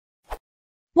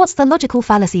What's the logical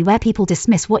fallacy where people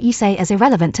dismiss what you say as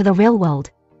irrelevant to the real world?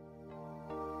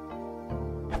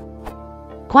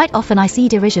 Quite often I see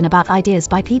derision about ideas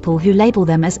by people who label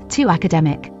them as too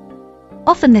academic.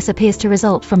 Often this appears to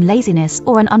result from laziness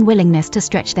or an unwillingness to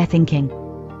stretch their thinking.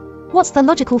 What's the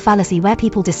logical fallacy where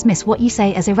people dismiss what you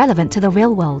say as irrelevant to the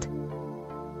real world?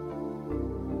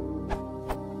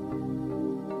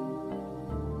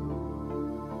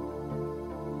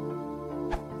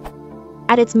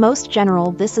 At its most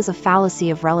general, this is a fallacy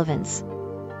of relevance.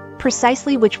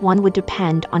 Precisely which one would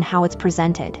depend on how it's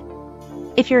presented.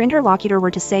 If your interlocutor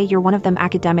were to say you're one of them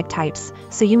academic types,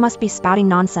 so you must be spouting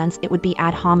nonsense, it would be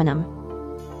ad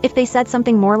hominem. If they said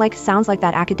something more like sounds like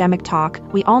that academic talk,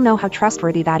 we all know how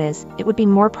trustworthy that is, it would be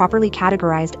more properly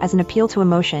categorized as an appeal to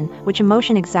emotion, which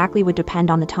emotion exactly would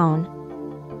depend on the tone.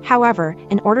 However,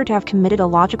 in order to have committed a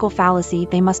logical fallacy,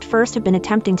 they must first have been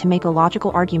attempting to make a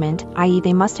logical argument, i.e.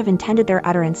 they must have intended their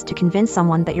utterance to convince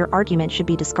someone that your argument should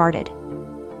be discarded.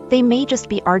 They may just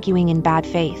be arguing in bad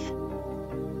faith.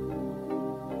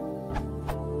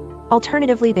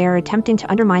 Alternatively, they are attempting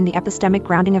to undermine the epistemic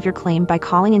grounding of your claim by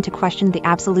calling into question the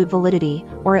absolute validity,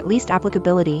 or at least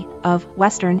applicability, of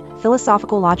Western,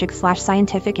 philosophical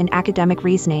logic/scientific and academic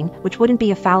reasoning, which wouldn't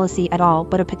be a fallacy at all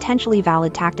but a potentially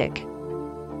valid tactic.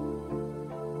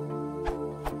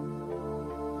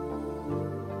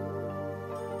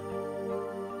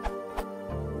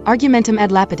 Argumentum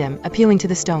ad lapidem, appealing to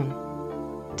the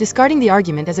stone. Discarding the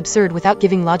argument as absurd without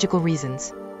giving logical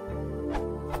reasons.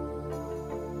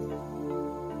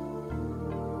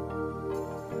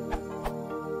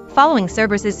 Following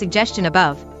Cerberus's suggestion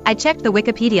above, I checked the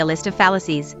Wikipedia list of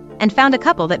fallacies, and found a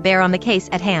couple that bear on the case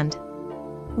at hand.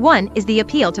 One is the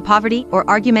appeal to poverty or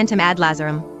argumentum ad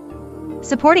lazarem.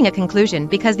 Supporting a conclusion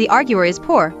because the arguer is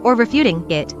poor, or refuting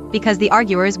it because the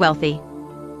arguer is wealthy.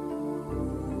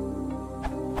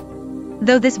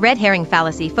 Though this red herring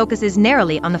fallacy focuses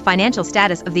narrowly on the financial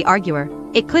status of the arguer,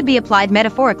 it could be applied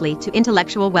metaphorically to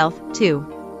intellectual wealth, too.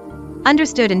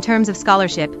 Understood in terms of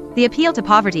scholarship, the appeal to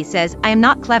poverty says, I am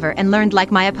not clever and learned like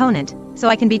my opponent, so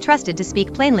I can be trusted to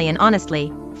speak plainly and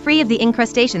honestly, free of the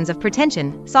incrustations of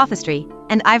pretension, sophistry,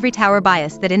 and ivory tower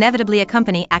bias that inevitably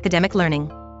accompany academic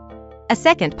learning. A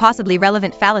second possibly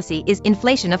relevant fallacy is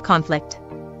inflation of conflict.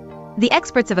 The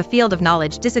experts of a field of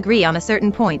knowledge disagree on a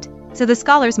certain point, so the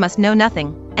scholars must know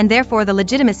nothing, and therefore the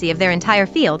legitimacy of their entire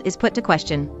field is put to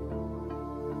question.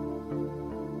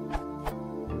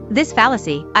 This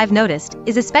fallacy, I've noticed,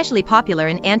 is especially popular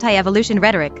in anti-evolution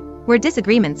rhetoric, where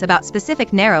disagreements about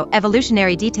specific narrow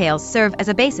evolutionary details serve as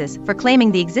a basis for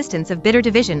claiming the existence of bitter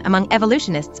division among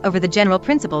evolutionists over the general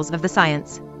principles of the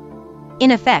science. In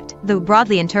effect, the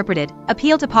broadly interpreted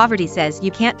appeal to poverty says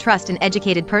you can't trust an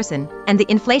educated person, and the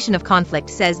inflation of conflict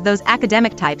says those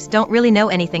academic types don't really know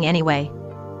anything anyway.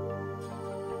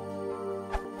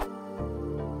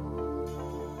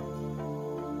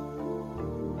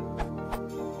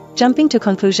 Jumping to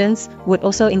conclusions would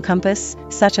also encompass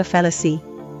such a fallacy.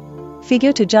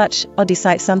 Figure to judge or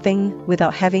decide something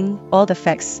without having all the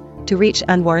facts to reach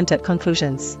unwarranted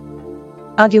conclusions.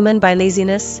 Argument by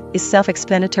laziness is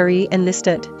self-explanatory and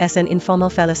listed as an informal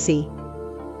fallacy.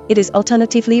 It is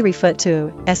alternatively referred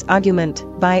to as argument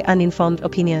by uninformed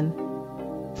opinion.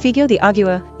 Figure the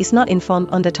arguer is not informed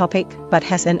on the topic but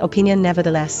has an opinion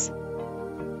nevertheless.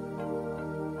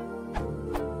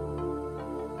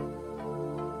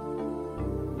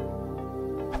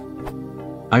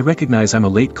 I recognize I'm a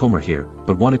late comer here,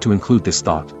 but wanted to include this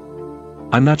thought.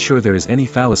 I'm not sure there is any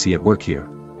fallacy at work here.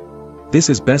 This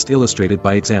is best illustrated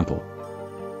by example.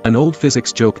 An old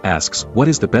physics joke asks, what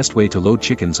is the best way to load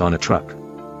chickens on a truck?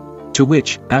 To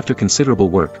which, after considerable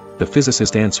work, the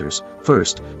physicist answers,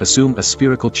 first, assume a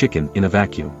spherical chicken in a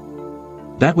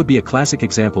vacuum. That would be a classic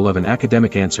example of an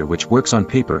academic answer which works on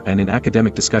paper and in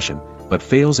academic discussion, but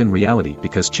fails in reality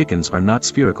because chickens are not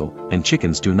spherical, and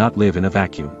chickens do not live in a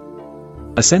vacuum.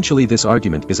 Essentially, this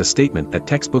argument is a statement that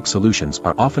textbook solutions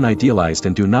are often idealized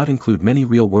and do not include many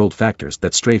real-world factors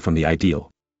that stray from the ideal.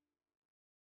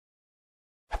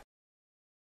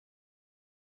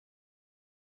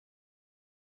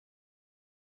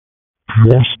 If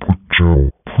you want to split the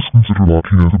channel, please consider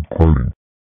liking and subscribing.